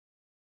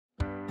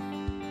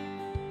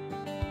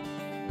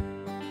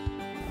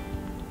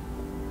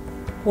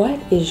What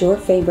is your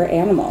favorite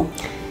animal?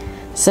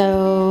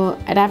 So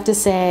I'd have to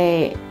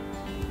say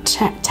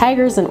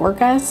tigers and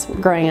orcas.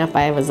 Growing up,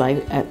 I was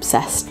like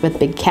obsessed with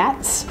big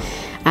cats.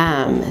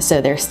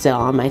 So they're still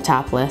on my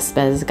top list,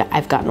 but as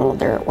I've gotten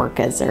older,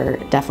 orcas are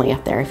definitely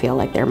up there. I feel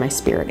like they're my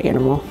spirit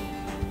animal.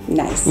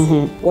 Nice.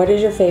 What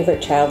is your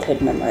favorite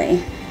childhood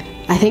memory?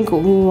 I think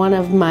one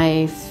of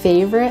my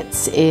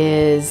favorites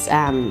is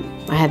I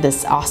had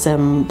this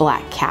awesome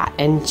black cat,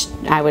 and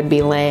I would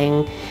be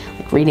laying,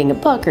 like, reading a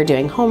book or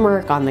doing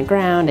homework on the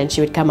ground, and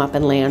she would come up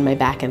and lay on my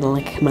back and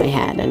lick my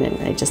head,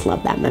 and I just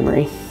love that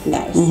memory.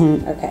 Nice.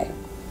 Okay.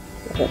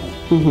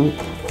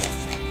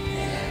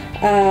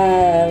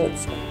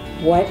 Let's see.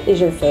 What is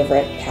your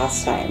favorite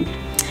pastime?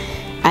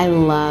 I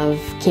love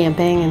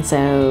camping, and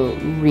so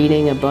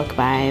reading a book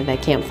by the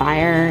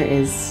campfire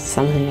is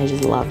something I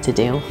just love to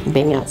do,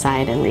 being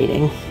outside and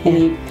reading.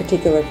 Any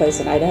particular place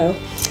in Idaho?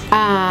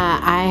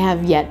 I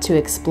have yet to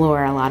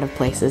explore a lot of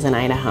places in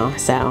Idaho,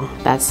 so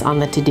that's on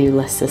the to-do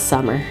list this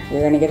summer.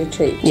 You're gonna get a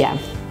treat. Yeah.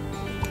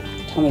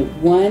 Tell me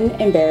one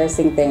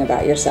embarrassing thing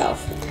about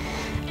yourself.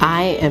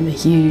 I am a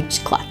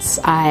huge klutz.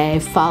 I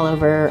fall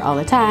over all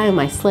the time,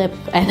 I slip,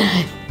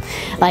 and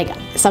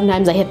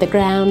sometimes I hit the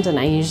ground, and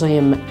I usually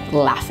am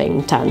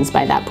laughing tons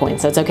by that point.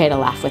 So it's okay to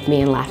laugh with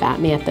me and laugh at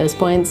me at those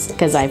points,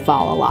 because I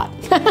fall a lot.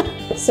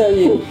 So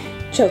you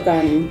choke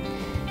on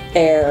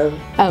air.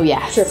 Oh,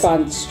 yes. Trip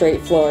on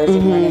straight floors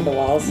and run into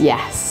walls.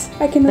 Yes.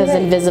 I can relate. Those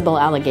invisible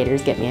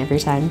alligators get me every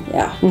time.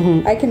 Yeah,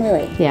 I can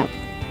relate. Yeah.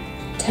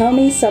 Tell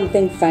me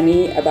something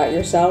funny about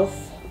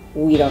yourself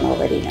we don't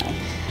already know.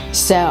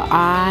 So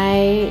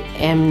I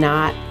am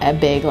not a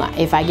big,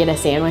 if I get a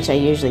sandwich, I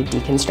usually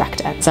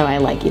deconstruct it. So I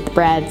like eat the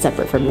bread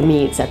separate from the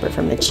meat, separate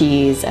from the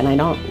cheese, and I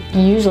don't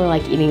usually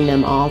like eating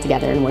them all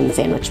together in one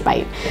sandwich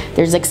bite.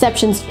 There's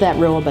exceptions to that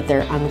rule, but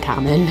they're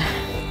uncommon.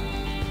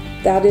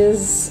 That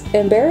is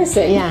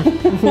embarrassing. Yeah.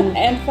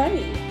 And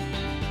funny.